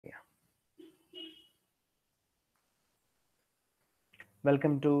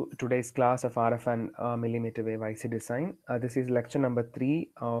Welcome to today's class of RF and millimeter wave IC design. This is lecture number 3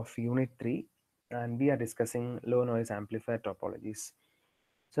 of unit 3, and we are discussing low noise amplifier topologies.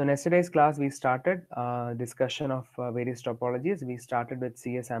 So in yesterday's class we started discussion of various topologies. We started with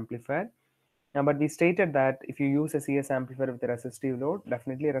CS amplifier, but we stated that if you use a CS amplifier with a resistive load,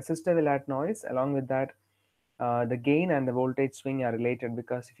 definitely a resistor will add noise. Along with that, the gain and the voltage swing are related,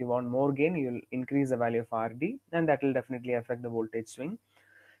 because if you want more gain, you'll increase the value of RD, and that will definitely affect the voltage swing.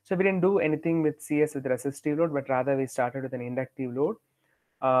 So we didn't do anything with CS with resistive load, but rather we started with an inductive load,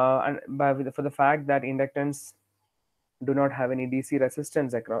 for the fact that inductance do not have any DC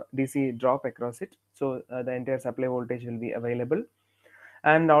resistance across DC drop across it, so the entire supply voltage will be available.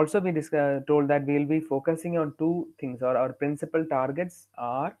 And also we told that we will be focusing on two things, or our principal targets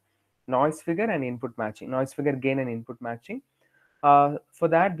are noise figure and input matching, noise figure gain and input matching. For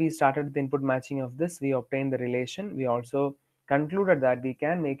that, we started with the input matching of this. We obtained the relation. We also concluded that we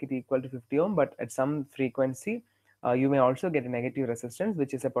can make it equal to 50 ohm, but at some frequency, you may also get a negative resistance,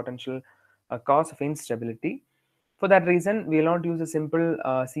 which is a potential cause of instability. For that reason, we will not use a simple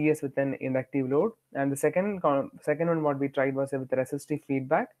CS with an inductive load. And the second one, what we tried was with resistive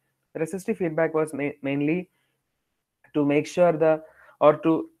feedback. The resistive feedback was mainly to make sure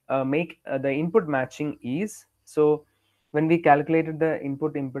to make the input matching ease. So when we calculated the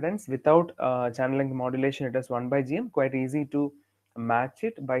input impedance without channeling modulation, it was 1 by gm, quite easy to match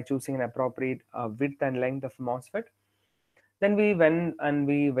it by choosing an appropriate width and length of MOSFET. Then we went and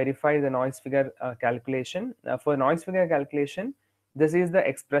we verified the noise figure calculation. For noise figure calculation, this is the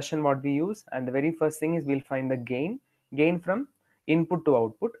expression what we use, and the very first thing is we'll find the gain from input to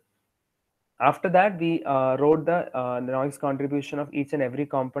output. After that, we wrote the noise contribution of each and every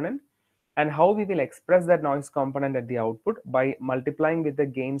component, and how we will express that noise component at the output by multiplying with the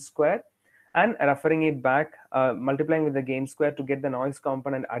gain square and referring it back, multiplying with the gain square to get the noise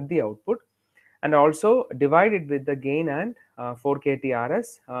component at the output, and also divide it with the gain and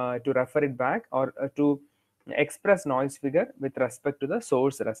 4kTRS to refer it back, or to express noise figure with respect to the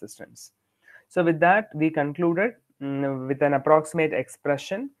source resistance. So with that, we concluded with an approximate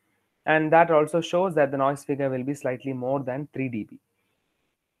expression, and that also shows that the noise figure will be slightly more than 3 dB.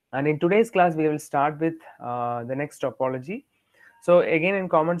 And in today's class, we will start with the next topology. So again, in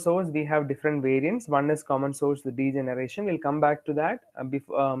common source, we have different variants. One is common source, the degeneration. We'll come back to that.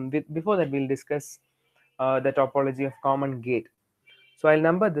 Before that, we'll discuss the topology of common gate. So I'll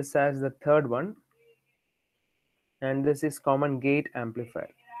number this as the third one, and this is common gate amplifier.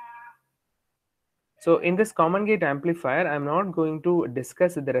 So in this common gate amplifier, I'm not going to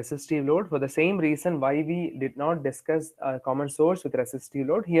discuss the resistive load, for the same reason why we did not discuss a common source with resistive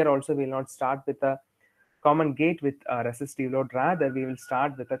load. Here also we will not start with a common gate with a resistive load. Rather, we will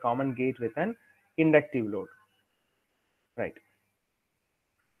start with a common gate with an inductive load. Right.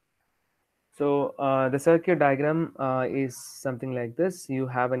 So the circuit diagram is something like this. You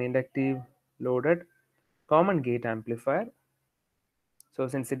have an inductive loaded common gate amplifier. So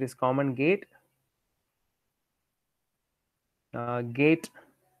since it is common gate, gate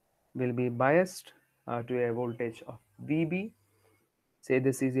will be biased to a voltage of VB. Say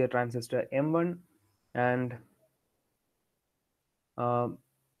this is your transistor M1, and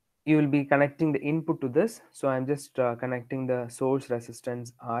you will be connecting the input to this. So I'm just connecting the source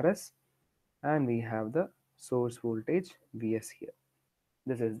resistance RS, and we have the source voltage Vs here.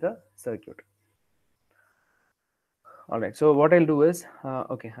 This is the circuit. All right, so what I'll do is,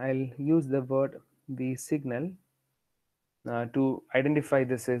 okay, I'll use the word V signal to identify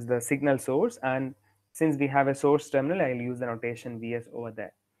this is the signal source, and since we have a source terminal, I'll use the notation Vs over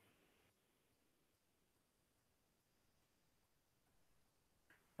there.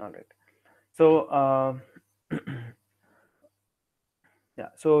 All right, so yeah,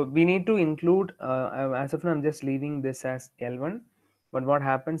 so we need to include, as of now I'm just leaving this as L1, but what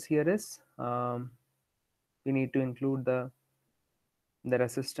happens here is we need to include the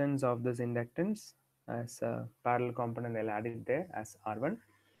resistance of this inductance as a parallel component. I'll add it there as R1,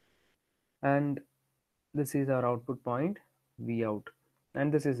 and this is our output point V out,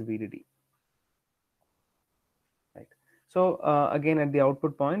 and this is VDD. Right. So again, at the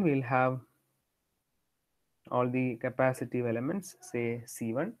output point, we'll have all the capacitive elements, say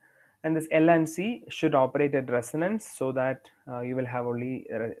C1, and this L and C should operate at resonance, so that you will have only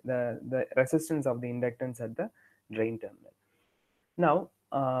the resistance of the inductance at the drain terminal. Now,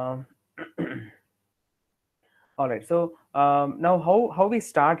 all right. So now how we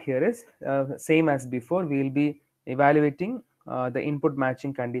start here is same as before. We will be evaluating the input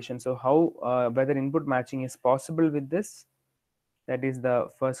matching condition. So how whether input matching is possible with this, that is the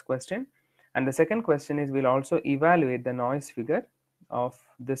first question. And the second question is we'll also evaluate the noise figure of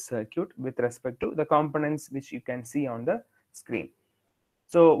this circuit with respect to the components which you can see on the screen.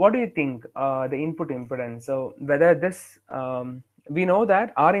 So what do you think, the input impedance? So whether this, we know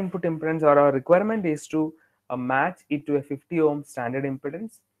that our input impedance or our requirement is to match it to a 50 ohm standard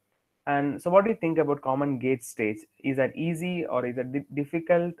impedance. And so what do you think about common gate stage? Is that easy or is it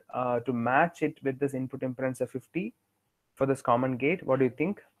difficult to match it with this input impedance of 50 for this common gate? What do you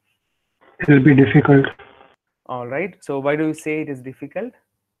think? It will be difficult. All right. So why do you say it is difficult?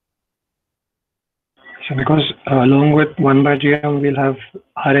 So because along with 1 by GM, we'll have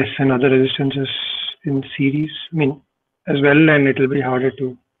RS and other resistances in series, I mean, as well, and it will be harder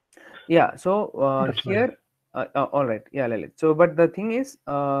to. Yeah. So That's why. here, all right. Yeah, Lalit. So, but the thing is,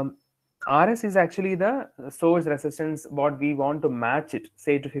 RS is actually the source resistance what we want to match it,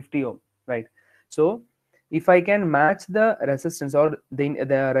 say to 50 ohm, right? So, if I can match the resistance or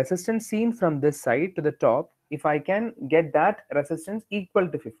the resistance seen from this side to the top, if I can get that resistance equal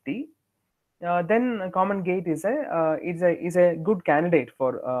to 50, then a common gate is a good candidate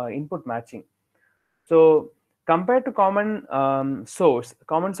for input matching. So compared to common source,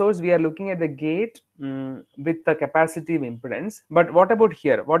 we are looking at the gate with the capacitive impedance. But what about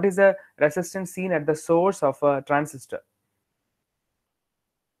here? What is the resistance seen at the source of a transistor?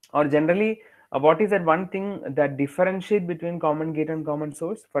 Or generally, what is that one thing that differentiate between common gate and common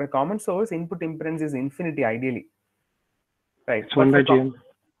source? For a common source, input impedance is infinity ideally, right? It's But 1 for by GM.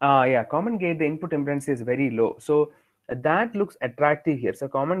 yeah, common gate, the input impedance is very low. So that looks attractive here. So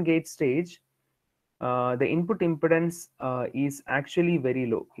common gate stage, the input impedance is actually very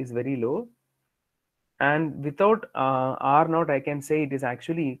low, and without R naught, I can say it is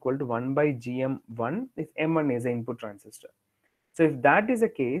actually equal to 1 by GM1 if M1 is an input transistor. So if that is the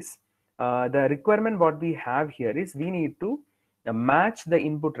case, the requirement what we have here is we need to match the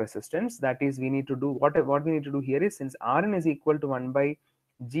input resistance. That is, we need to do what we need to do here is, since Rn is equal to 1 by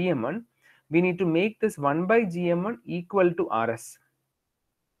GM1, we need to make this 1 by GM1 equal to Rs.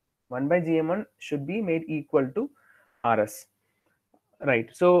 1 by GM1 should be made equal to Rs, right?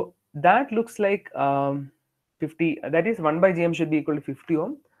 So that looks like 50, that is 1 by GM should be equal to 50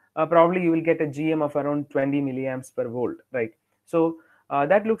 ohm. Probably you will get a GM of around 20 milliamps per volt, right? So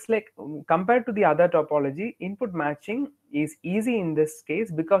that looks like, compared to the other topology, input matching is easy in this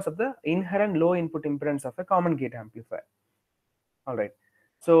case because of the inherent low input impedance of a common gate amplifier. All right.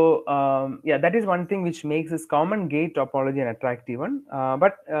 So yeah, that is one thing which makes this common gate topology an attractive one.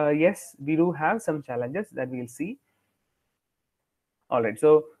 But yes, we do have some challenges that we'll see. All right.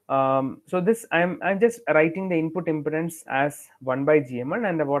 So so this I'm just writing the input impedance as 1 by GM1,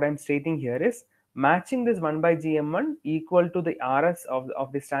 and what I'm stating here is matching this 1 by GM1 equal to the RS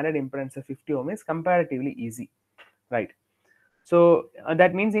of the standard impedance of 50 ohm is comparatively easy, right? So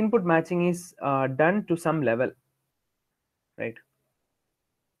that means input matching is done to some level, right?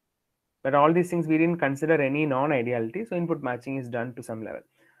 But all these things we didn't consider any non-ideality, so input matching is done to some level.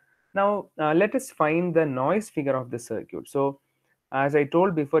 Now let us find the noise figure of the circuit. So as I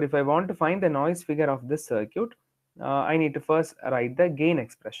told before, if I want to find the noise figure of this circuit, I need to first write the gain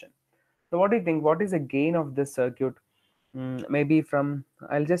expression. So what do you think? What is the gain of this circuit? Maybe from,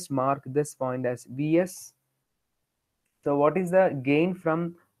 I'll just mark this point as Vs. So what is the gain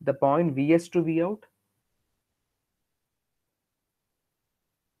from the point Vs to Vout?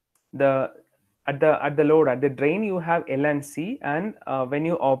 The at the load, at the drain, you have L and C, and when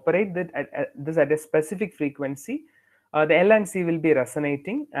you operate that this at a specific frequency, the L and C will be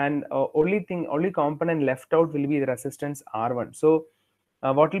resonating, and only component left out will be the resistance R1. So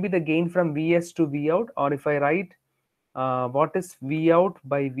what will be the gain from Vs to Vout? Or if I write what is Vout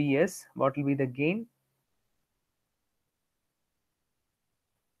by Vs, what will be the gain?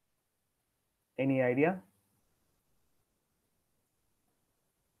 Any idea?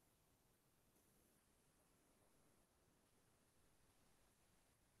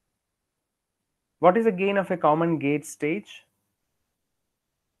 What is the gain of a common gate stage?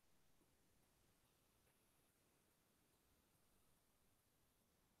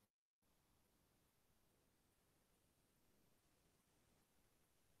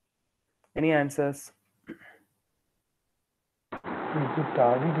 Any answers? Is it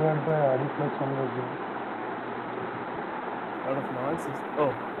RD divided by RD plus 1 by GM? A lot of noise is,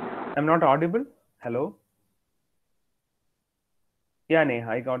 oh, I'm not audible. Hello? Yeah, Neha,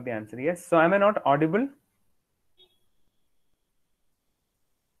 I got the answer. Yes. So am I not audible?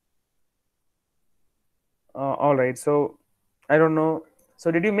 All right. So I don't know.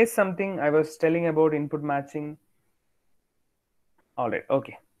 So did you miss something? I was telling about input matching. All right.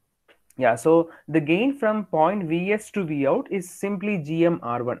 Okay. Yeah. So the gain from point Vs to Vout is simply GM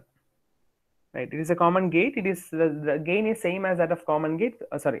R1. right? It is a common gate. It is the gain is same as that of common gate,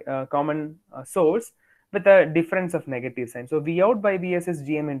 common source with a difference of negative sign. So V out by Vs is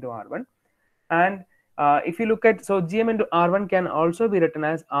Gm into R1, and if you look at, so Gm into R1 can also be written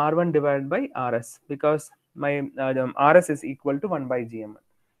as R1 divided by Rs, because my Rs is equal to 1 by Gm.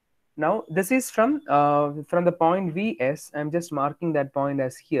 Now this is from the point Vs. I'm just marking that point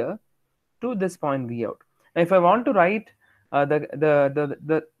as here to this point V out. Now if I want to write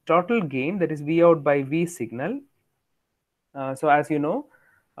the total gain, that is V out by V signal, so as you know,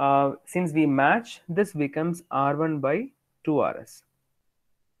 since we match, this becomes R1 by 2 Rs,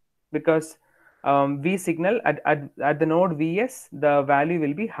 because V signal at the node Vs, the value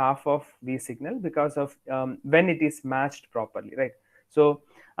will be half of V signal because of when it is matched properly, right? So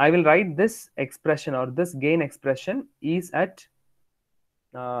I will write this expression, or this gain expression is at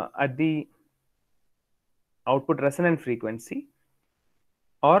the output resonant frequency,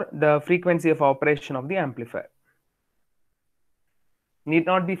 or the frequency of operation of the amplifier. Need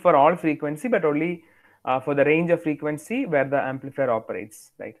not be for all frequency, but only for the range of frequency where the amplifier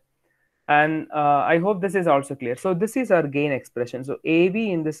operates, right? And I hope this is also clear. So this is our gain expression. So AV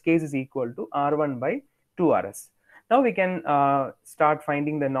in this case is equal to R1 by 2 Rs. Now we can start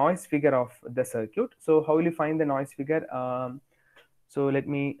finding the noise figure of the circuit. So how will you find the noise figure? So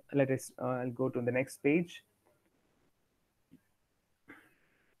I'll go to the next page.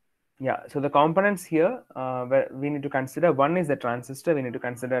 Yeah, so the components here where we need to consider, one is the transistor. We need to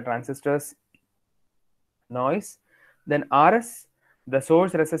consider transistor's noise. Then Rs, the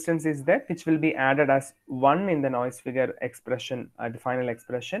source resistance is that, which will be added as 1 in the noise figure expression, the final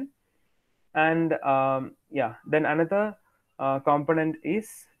expression. And yeah, then another component is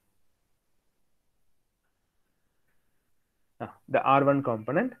the R1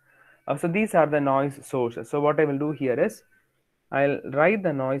 component. So these are the noise sources. So what I will do here is, I'll write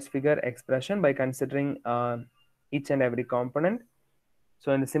the noise figure expression by considering each and every component.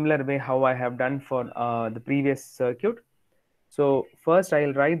 So in a similar way how I have done for the previous circuit. So first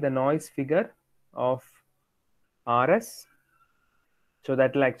I'll write the noise figure of Rs. So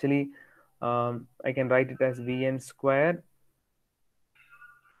that will actually, I can write it as Vn square.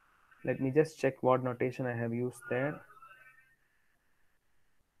 Let me just check what notation I have used there.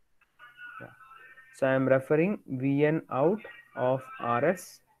 Yeah. So I'm referring Vn out of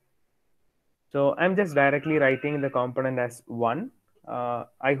Rs. So I'm just directly writing the component as 1.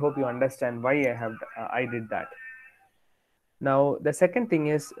 I hope you understand why I did that. Now the second thing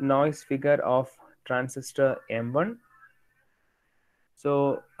is noise figure of transistor M1.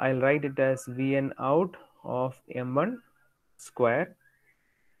 So I'll write it as Vn out of M1 square.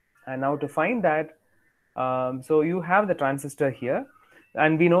 And now to find that, so you have the transistor here,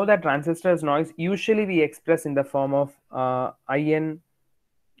 and we know that transistor's noise usually we express in the form of In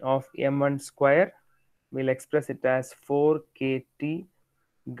of M1 square. We'll express it as 4 kT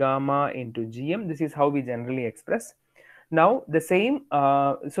gamma into Gm. This is how we generally express. Now the same,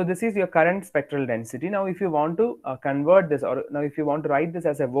 so this is your current spectral density. Now if you want to convert this, or now if you want to write this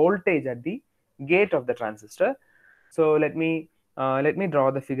as a voltage at the gate of the transistor, so let me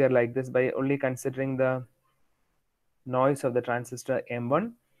draw the figure like this by only considering the noise of the transistor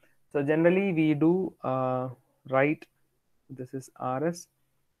M1. So generally we do write, this is Rs,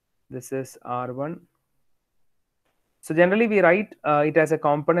 this is R1. So generally we write it as a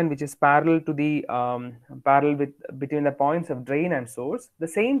component which is parallel to the parallel with between the points of drain and source. The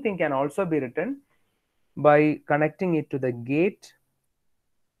same thing can also be written by connecting it to the gate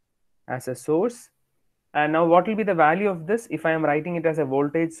as a source. And now what will be the value of this if I am writing it as a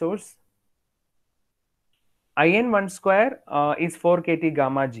voltage source? In1 square is 4 kT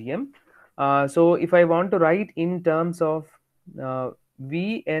gamma Gm. So if I want to write in terms of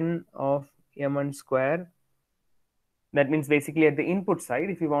Vn of M1 square, that means basically at the input side,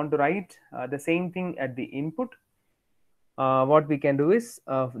 if you want to write the same thing at the input, what we can do is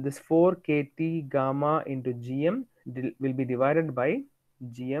this 4 kT gamma into Gm will be divided by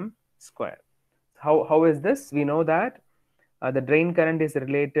Gm square. How is this? We know that the drain current is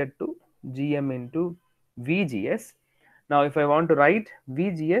related to Gm into VGS. Now if I want to write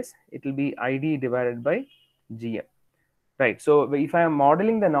VGS, it will be ID divided by Gm. Right. So if I am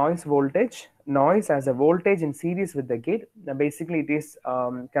modeling the noise as a voltage in series with the gate, basically it is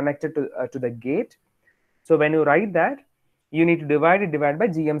connected to the gate. So when you write that, you need to divide by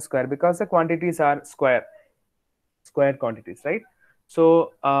Gm square, because the quantities are square quantities, right?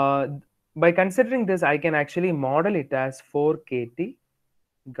 So by considering this, I can actually model it as 4 kT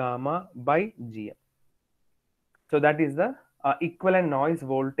gamma by Gm. So that is the equivalent noise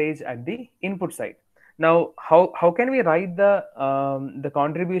voltage at the input side. Now, how can we write the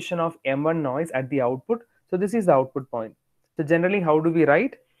contribution of M1 noise at the output? So this is the output point. So generally, how do we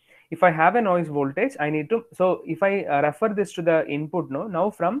write? If I have a noise voltage, I need to, so if I refer this to the input, no, now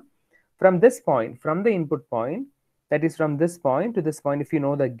from this point, from the input point, that is from this point to this point, if you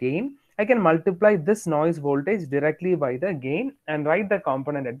know the gain, I can multiply this noise voltage directly by the gain and write the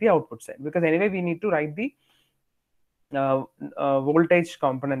component at the output side, because anyway we need to write the voltage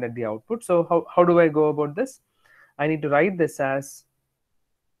component at the output. So how do I go about this? I need to write this as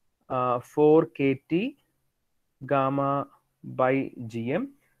 4 kT gamma by Gm,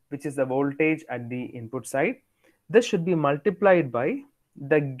 which is the voltage at the input side. This should be multiplied by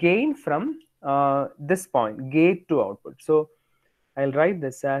the gain from this point, gate to output. So I'll write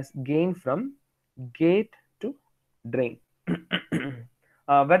this as gain from gate to drain.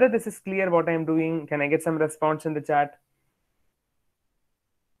 Whether this is clear what I'm doing, can I get some response in the chat?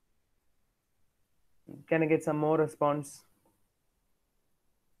 Can I get some more response?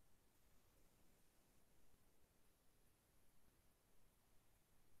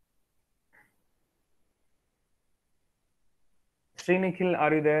 Srinikhil,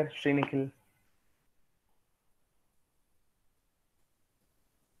 are you there? Srinikhil.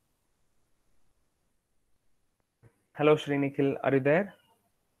 Hello, Srinikhil, are you there?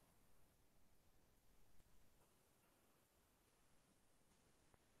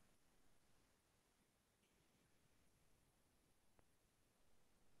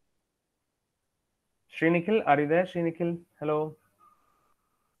 Srinikhil, are you there? Srinikhil, hello.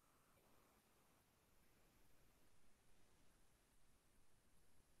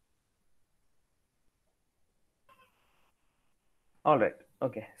 All right.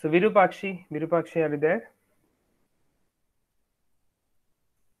 Okay. So Virupakshi, are you there?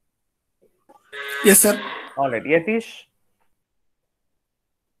 Yes, sir. All right. Yatish.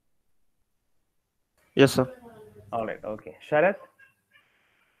 Yes, sir. All right. Okay. Sharath.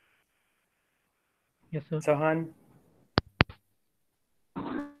 Yes, sir. Sohan.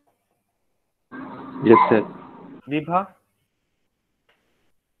 Yes, sir. Vibha.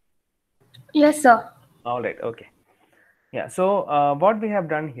 Yes, sir. All right. Okay. Yeah. So what we have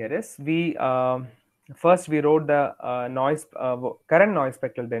done here is we first we wrote the current noise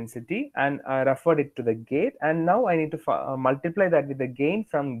spectral density and referred it to the gate, and now I need to multiply that with the gain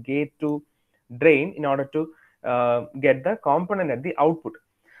from gate to drain in order to get the component at the output.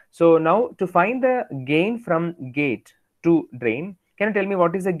 So now to find the gain from gate to drain, can you tell me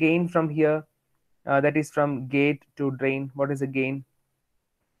what is the gain from here? That is from gate to drain. What is the gain?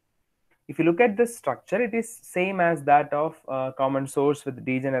 If you look at this structure, it is same as that of common source with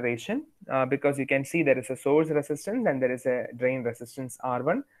degeneration, because you can see there is a source resistance and there is a drain resistance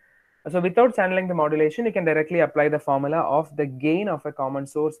R1. So without channeling the modulation, you can directly apply the formula of the gain of a common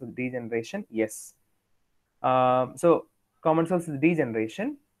source with degeneration. Yes. So common source with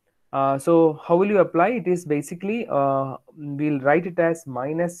degeneration. So how will you apply? It is basically, we'll write it as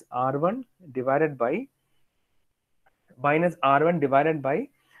minus R1 divided by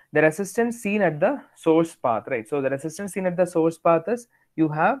the resistance seen at the source path, right? So the resistance seen at the source path is, you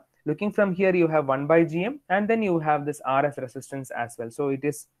have, looking from here, you have 1 by Gm, and then you have this RS resistance as well. So it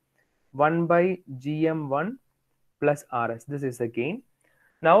is 1 by Gm1 plus RS. This is the gain.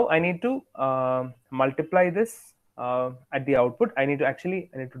 Now I need to multiply this at the output. I need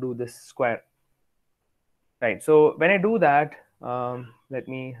to do this square, right? So when I do that, let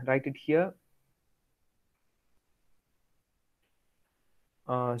me write it here.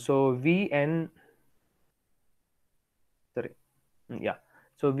 So Vn, sorry, yeah.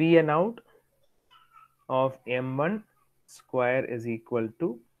 So Vn out of M1 square is equal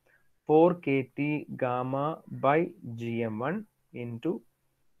to 4 kT gamma by Gm1 into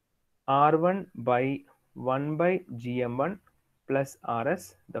R1 by 1 by Gm1 plus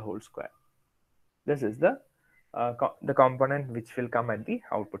Rs the whole square. This is the component which will come at the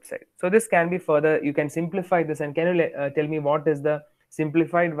output side. So this can be further, you can simplify this, and can you tell me what is the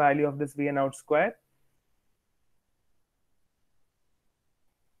simplified value of this Vn out square?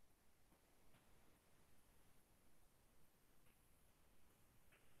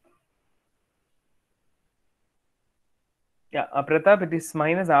 Yeah, Pratap, it is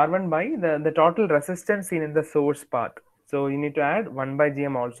minus R1 by the total resistance seen in the source path. So you need to add 1 by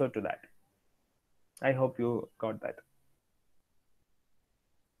Gm also to that. I hope you got that.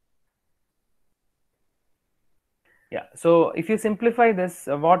 Yeah, so if you simplify this,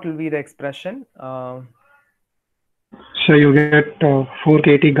 what will be the expression? So you get 4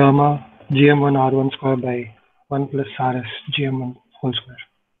 kT gamma Gm1 R1 square by 1 plus Rs Gm1 whole square.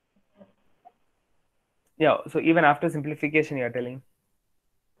 Yeah, so even after simplification, you are telling?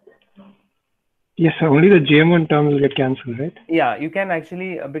 Yes, sir. Only the GM1 term will get cancelled, right? Yeah, you can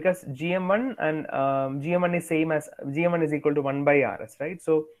actually because GM1 and GM1 is same as GM1 is equal to 1 by RS, right?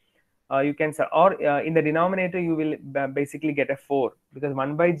 So you can or in the denominator you will basically get a 4 because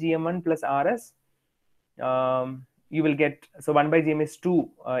 1 by GM1 plus RS you will get, so 1 by GM is 2,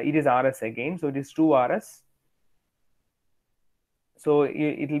 it is RS again, so it is 2 RS, so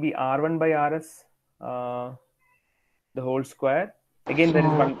it will be R1 by RS the whole square. Again there is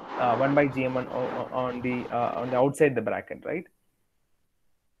So 1 by GM1 on the outside the bracket, right?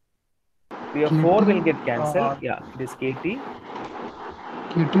 So your 4 will get cancelled. Yeah, it is KT.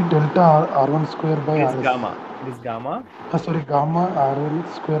 KT delta R1 square by It is RS. gamma. It is gamma. Sorry, gamma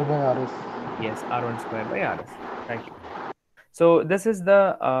RL square by RS. Yes, R1 square by RS. Thank you. So this is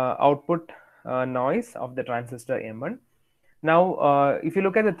the output noise of the transistor M1. Now, if you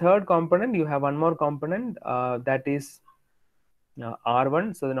look at the third component, you have one more component that is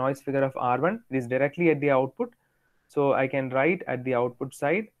R1. So the noise figure of R1 is directly at the output. So I can write at the output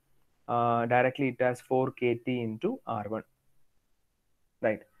side directly it has 4 KT into R1.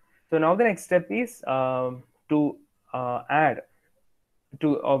 Right. So now the next step is to add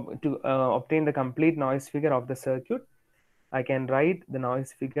to obtain the complete noise figure of the circuit. I can write the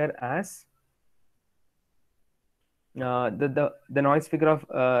noise figure as the noise figure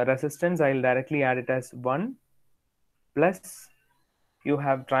of resistance. I'll directly add it as 1 plus you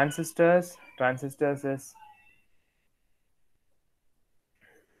have transistors. Transistors is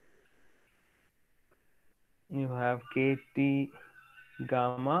you have KT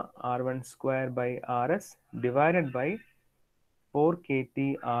gamma R1 square by RS divided by 4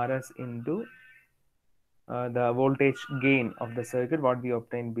 KT RS into the voltage gain of the circuit what we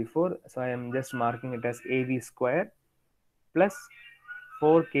obtained before. So I am just marking it as AV square plus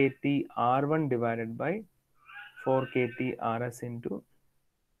 4 KT R1 divided by 4 KT RS into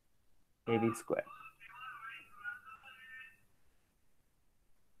AV square.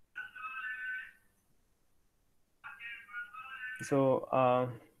 So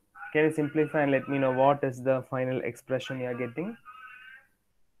can you simplify and let me know what is the final expression you are getting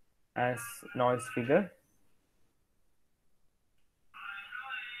as noise figure?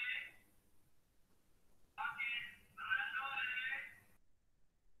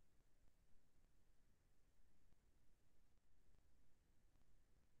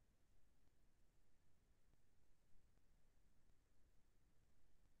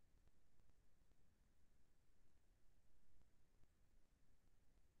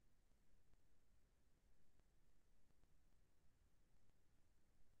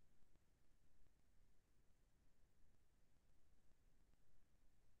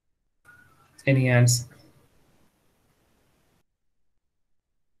 Any answer?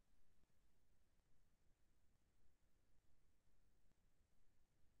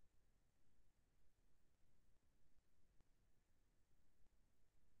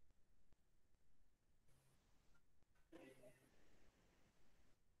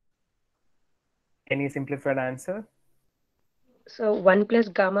 Any simplified answer? So 1 plus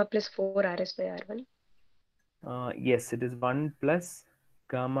gamma plus 4 RS by R1. Yes, it is 1 plus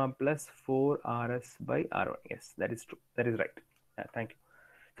gamma plus 4 RS by R1. Yes, that is true. That is right. Thank you.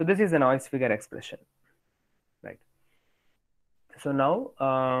 So this is the noise figure expression, right? So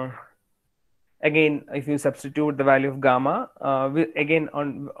now, again, if you substitute the value of gamma, again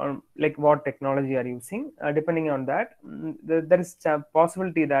on like what technology are you using, depending on that, there is a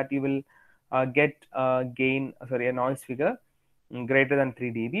possibility that you will get a noise figure greater than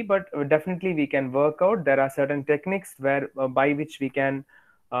 3 dB, but definitely we can work out there are certain techniques where by which we can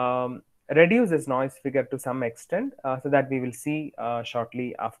reduce this noise figure to some extent, so that we will see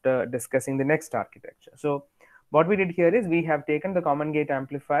shortly after discussing the next architecture. So what we did here is we have taken the common gate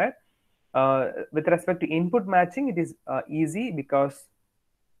amplifier. With respect to input matching, it is easy because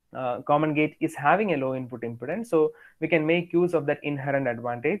common gate is having a low input impedance, so we can make use of that inherent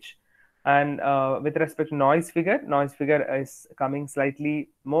advantage. And with respect to noise figure is coming slightly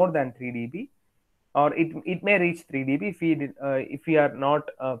more than 3 dB, or it may reach 3 dB if we are not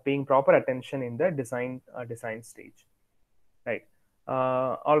paying proper attention in the design stage, right?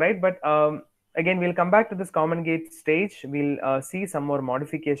 All right, but again we'll come back to this common gate stage. We'll see some more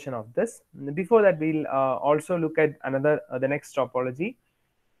modification of this. Before that, we'll also look at another the next topology,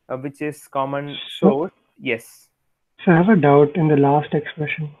 which is common So, source. Yes. so I have a doubt in the last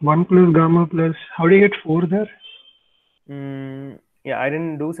expression. 1 plus gamma plus, how do you get 4 there? Yeah, I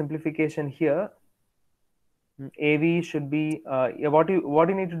didn't do simplification here. AV should be yeah, what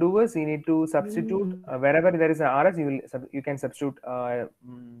you need to do is you need to substitute wherever there is a RS, you can substitute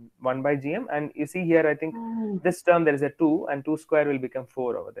 1 by GM, and you see here I think this term there is a 2 and 2 square will become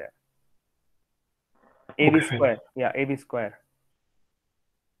 4 over there. AB Okay, fine. square. Yeah, AB square.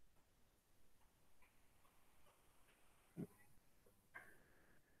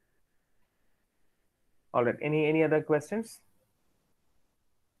 All right. Any other questions?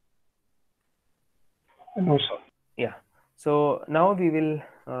 No, sir. Yeah. So now we will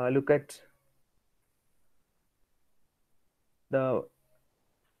look at the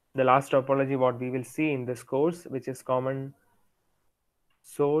last topology what we will see in this course, which is common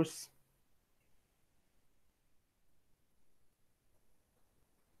source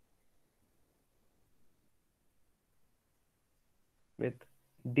with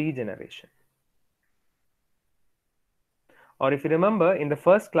degeneration. Or if you remember in the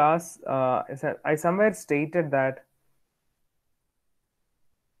first class, I somewhere stated that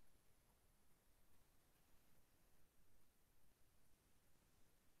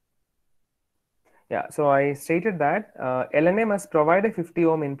yeah, so I stated that LNA must provide a 50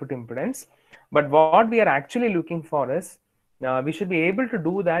 ohm input impedance, but what we are actually looking for is we should be able to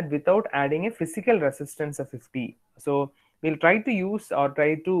do that without adding a physical resistance of 50. So we'll try to use or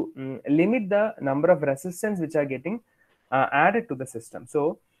try to limit the number of resistance which are getting added to the system.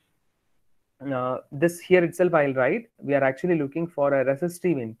 So this here itself I'll write, we are actually looking for a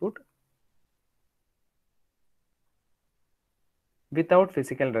resistive input without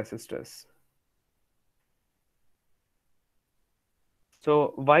physical resistors.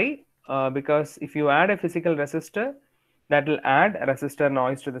 So why? Because if you add a physical resistor, that will add a resistor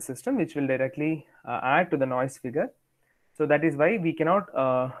noise to the system, which will directly add to the noise figure. So that is why we cannot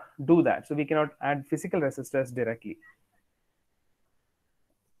do that. So we cannot add physical resistors directly.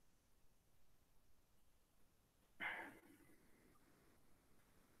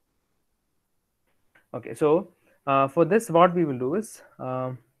 Okay, so for this, what we will do is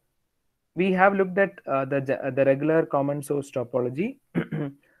we have looked at the regular common source topology.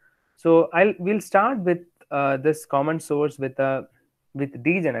 So we'll start with this common source with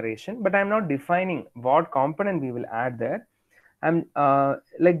degeneration, but I'm not defining what component we will add there. I'm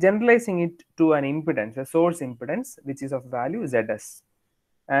like generalizing it to an impedance, a source impedance, which is of value ZS.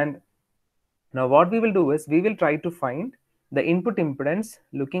 And now what we will do is we will try to find the input impedance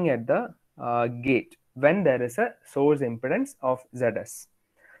looking at the gate when there is a source impedance of ZS.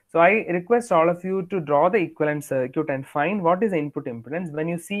 So I request all of you to draw the equivalent circuit and find what is the input impedance when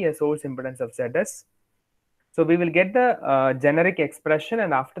you see a source impedance of ZS. So we will get the generic expression,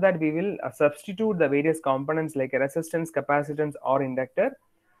 and after that we will substitute the various components like a resistance, capacitance or inductor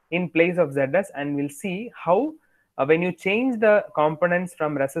in place of ZS, and we'll see how when you change the components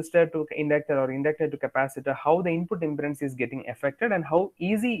from resistor to inductor or inductor to capacitor, how the input impedance is getting affected and how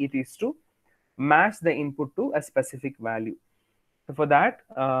easy it is to match the input to a specific value. So for that,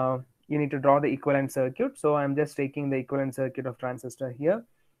 you need to draw the equivalent circuit. So I'm just taking the equivalent circuit of transistor here.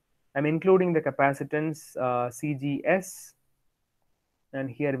 I'm including the capacitance CGS,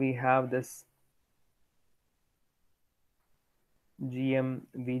 and here we have this GM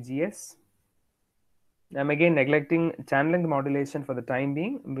VGS. I'm again neglecting channel length modulation for the time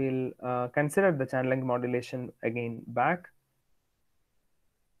being. We'll consider the channel length modulation again back.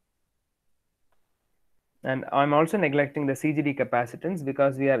 And I'm also neglecting the CGD capacitance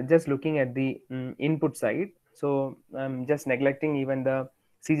because we are just looking at the input side. So I'm just neglecting even the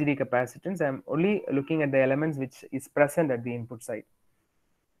CGD capacitance. I'm only looking at the elements which is present at the input side.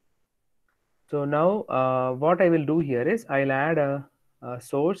 So now what I will do here is I'll add a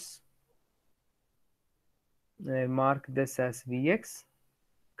source. I'll mark this as Vx,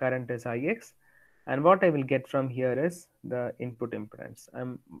 current is Ix. And what I will get from here is the input impedance.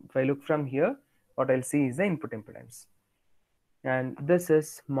 If I look from here, what I'll see is the input impedance. And this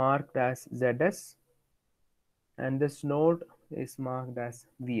is marked as ZS, and this node is marked as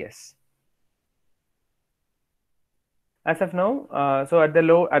VS. As of now, so at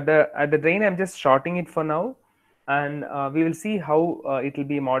the drain, I'm just shorting it for now, and we will see how it will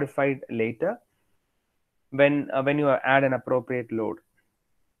be modified later when you add an appropriate load.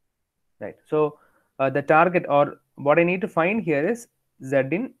 Right. So the target or what I need to find here is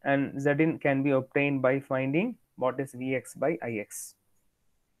Zin, and Zin can be obtained by finding what is Vx by Ix.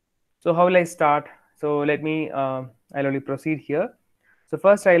 So how will I start? So let me, I'll only proceed here. So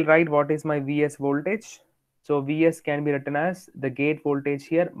first I'll write what is my Vs voltage. So Vs can be written as the gate voltage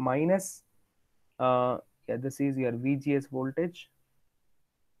here minus, yeah, this is your VGS voltage.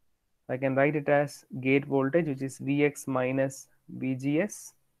 I can write it as gate voltage, which is Vx minus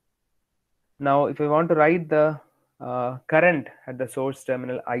VGS. Now, if I want to write the current at the source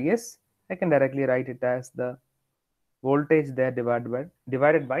terminal Is, I can directly write it as the voltage there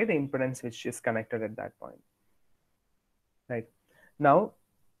divided by the impedance which is connected at that point. Right. Now,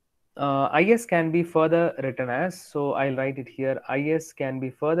 Is can be further written as, so I'll write it here, Is can be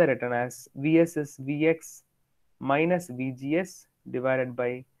further written as Vs is Vx minus Vgs divided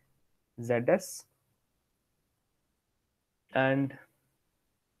by Zs, and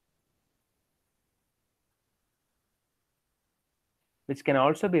which can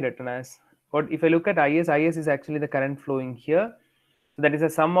also be written as, what if I look at Is is actually the current flowing here. So that is a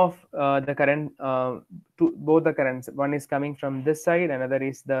sum of the current, both the currents. One is coming from this side, another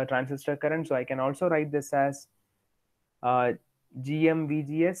is the transistor current. So I can also write this as Gm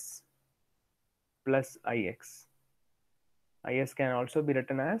Vgs plus Ix. Is can also be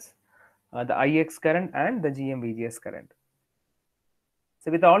written as the Ix current and the Gm Vgs current.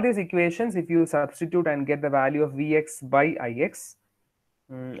 So with all these equations, if you substitute and get the value of Vx by Ix,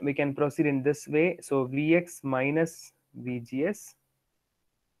 we can proceed in this way. So Vx minus Vgs.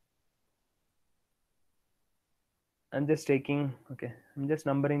 I'm just taking, okay, I'm just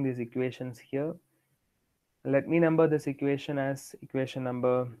numbering these equations here. Let me number this equation as equation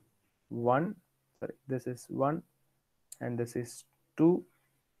number 1. Sorry, this is 1 and this is 2.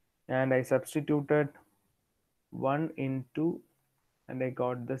 And I substituted 1 in 2 and I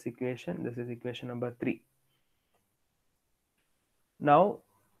got this equation. This is equation number 3. Now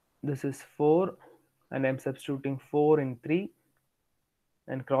this is 4 and I'm substituting 4 in 3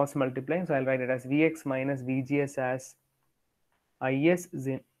 and cross multiplying. So I'll write it as Vx minus Vgs as Is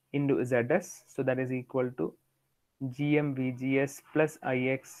into Zs. So that is equal to Gm Vgs plus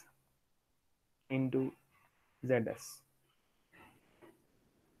Ix into Zs.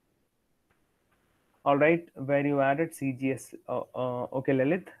 All right, where you added CGS. Okay,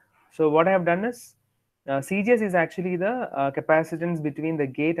 Lalit. So what I have done is CGS is actually the capacitance between the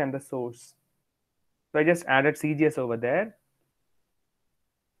gate and the source. So I just added CGS over there.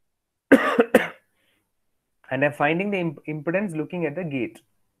 And I'm finding the impedance looking at the gate.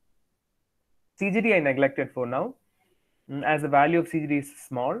 CGD I neglected for now, as the value of CGD is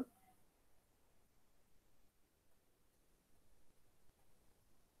small.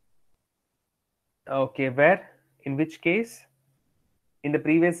 Okay, where? In which case? In the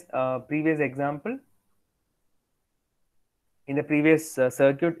previous example, in the previous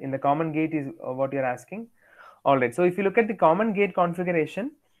circuit, in the common gate is what you're asking. All right. So if you look at the common gate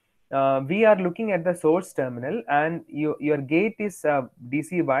configuration, we are looking at the source terminal, and your gate is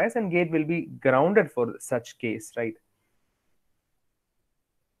DC bias, and gate will be grounded for such case, right?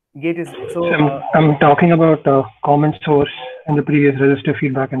 Gate is so. I'm talking about common source and the previous resistor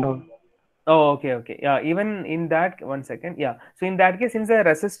feedback and all. Oh, okay, okay. Yeah, even in that, 1 second. Yeah. So in that case, since the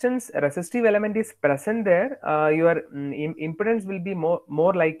resistive element is present there, your impedance will be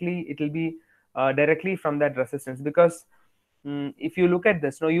more likely, it will be directly from that resistance, because if you look at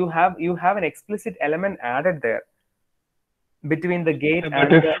this, no, you have an explicit element added there between the gate But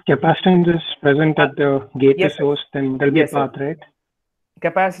and if capacitance is present at the gate yes, to source, then there'll be yes, a path, right?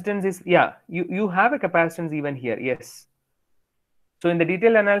 Capacitance is, yeah, you have a capacitance even here, yes. So in the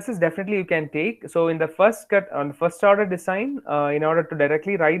detailed analysis, definitely you can take. So in the first cut on first order design, in order to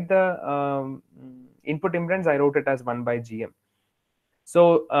directly write the input impedance, I wrote it as 1 by Gm.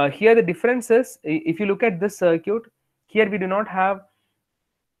 So here the difference is, if you look at this circuit, here we do not have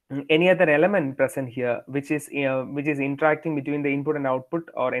any other element present here, which is interacting between the input and output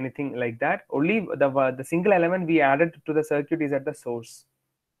or anything like that. Only the single element we added to the circuit is at the source.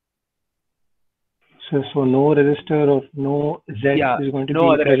 So no resistor or no Z is going to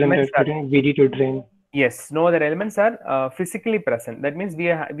be present at VD to drain. Yes, no other elements are physically present. That means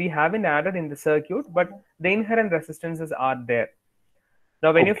we haven't added in the circuit, but the inherent resistances are there.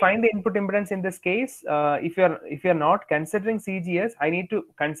 Now, when you find the input impedance in this case, if you're not considering CGS, I need to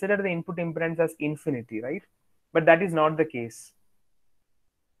consider the input impedance as infinity, right? But that is not the case.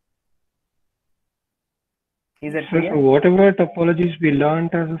 Is that clear? So whatever topologies we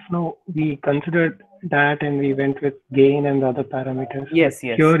learned as of now, we considered that and we went with gain and the other parameters. Yes, but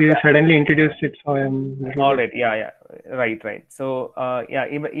yes. Here you suddenly introduced it, so I'm all right. Yeah, right. So yeah,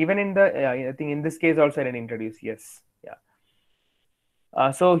 even in the I think in this case also I didn't introduce. Yes,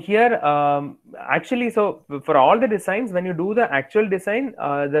 yeah. So here actually, so for all the designs, when you do the actual design,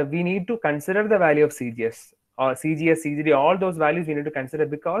 we need to consider the value of CGS or CGS, CGD, all those values we need to consider,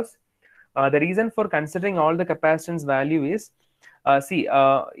 because the reason for considering all the capacitance value is,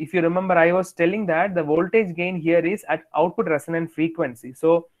 if you remember, I was telling that the voltage gain here is at output resonant frequency.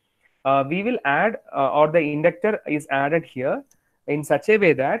 So we will add or the inductor is added here in such a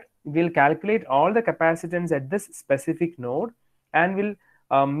way that we'll calculate all the capacitance at this specific node, and will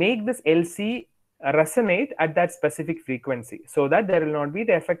make this LC resonate at that specific frequency, so that there will not be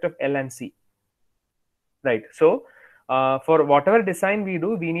the effect of L and C. Right. So for whatever design we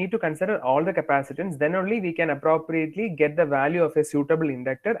do, we need to consider all the capacitance. Then only we can appropriately get the value of a suitable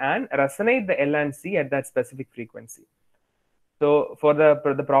inductor and resonate the L and C at that specific frequency. So for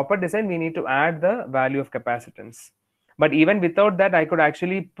the proper design, we need to add the value of capacitance. But even without that, I could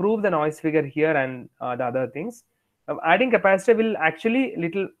actually prove the noise figure here and the other things. Adding capacitor will actually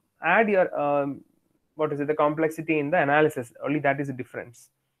little add your what is it, the complexity in the analysis. Only that is the difference.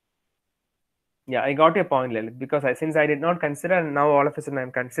 Yeah, I got your point, Lilith, because since I did not consider, now all of a sudden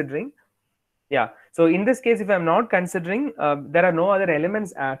I'm considering. Yeah, so in this case, if I'm not considering, there are no other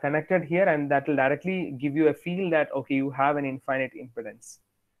elements connected here, and that will directly give you a feel that, okay, you have an infinite impedance.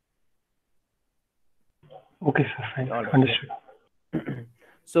 Okay, sir, fine. Right, Understood. yeah.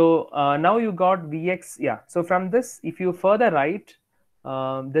 So now you got Vx, yeah. So from this, if you further write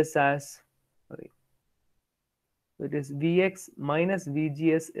this as, sorry, it is Vx minus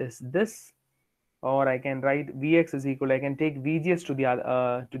Vgs is this, or I can write Vx is equal, I can take Vgs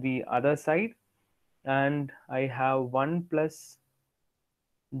to the other side, and I have 1 plus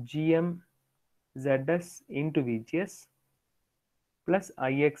Gm Zs into Vgs plus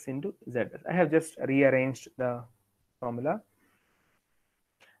Ix into Zs. I have just rearranged the formula.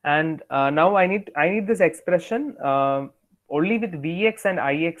 And now I need this expression only with Vx and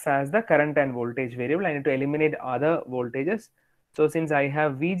Ix as the current and voltage variable. I need to eliminate other voltages. So since I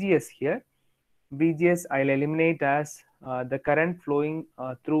have Vgs here, Vgs I'll eliminate as the current flowing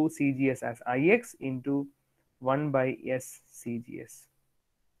through CGS as Ix into 1 by S CGS.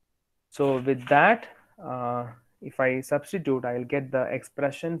 So with that, if I substitute, I'll get the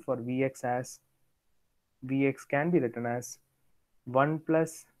expression for Vx as, Vx can be written as 1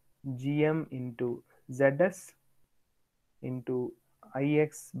 plus Gm into Zs into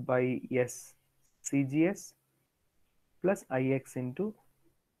Ix by S CGS plus Ix into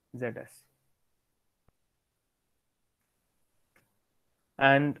Zs.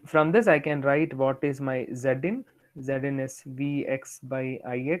 And from this I can write what is my Zin. Zin is Vx by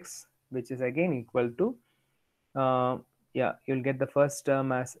Ix, which is again equal to, yeah, you'll get the first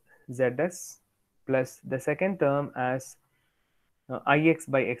term as Zs plus the second term as Ix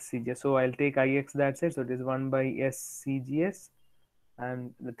by XCGS. So I'll take Ix that side, so it is 1 by SCGS,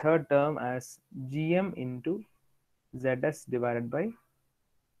 and the third term as Gm into Zs divided by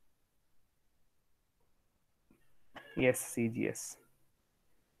SCGS.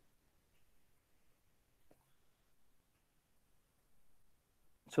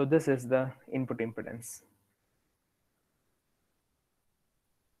 So this is the input impedance.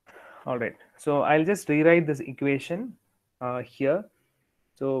 All right, so I'll just rewrite this equation here.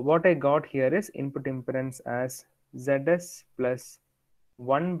 So what I got here is input impedance as Zs plus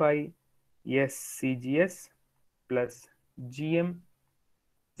 1 by SCGS plus Gm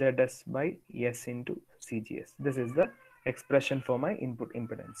Zs by S into CGS. This is the expression for my input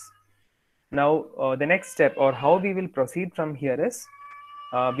impedance. Now the next step, or how we will proceed from here, is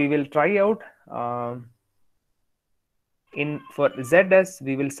we will try out for Zs,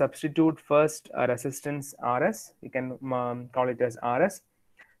 we will substitute first a resistance Rs. You can call it as Rs.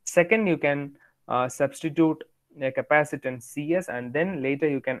 Second, you can substitute a capacitance Cs, and then later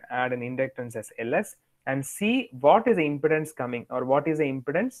you can add an inductance as Ls, and see what is the impedance coming, or what is the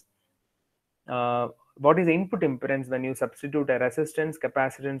impedance, what is the input impedance when you substitute a resistance,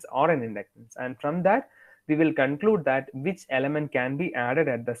 capacitance, or an inductance. And from that, we will conclude that which element can be added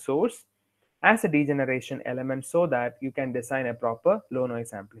at the source as a degeneration element, so that you can design a proper low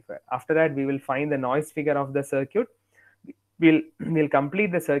noise amplifier. After that, we will find the noise figure of the circuit. We'll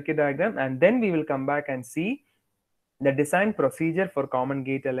complete the circuit diagram, and then we will come back and see the design procedure for common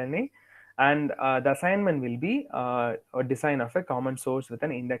gate LNA, and the assignment will be a design of a common source with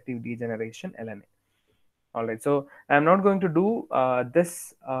an inductive degeneration LNA. All right, so I'm not going to do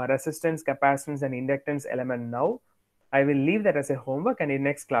this resistance, capacitance, and inductance element now. I will leave that as a homework, and in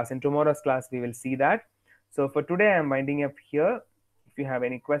next class, in tomorrow's class, we will see that. So for today, I'm winding up here. If you have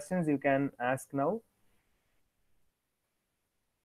any questions, you can ask now.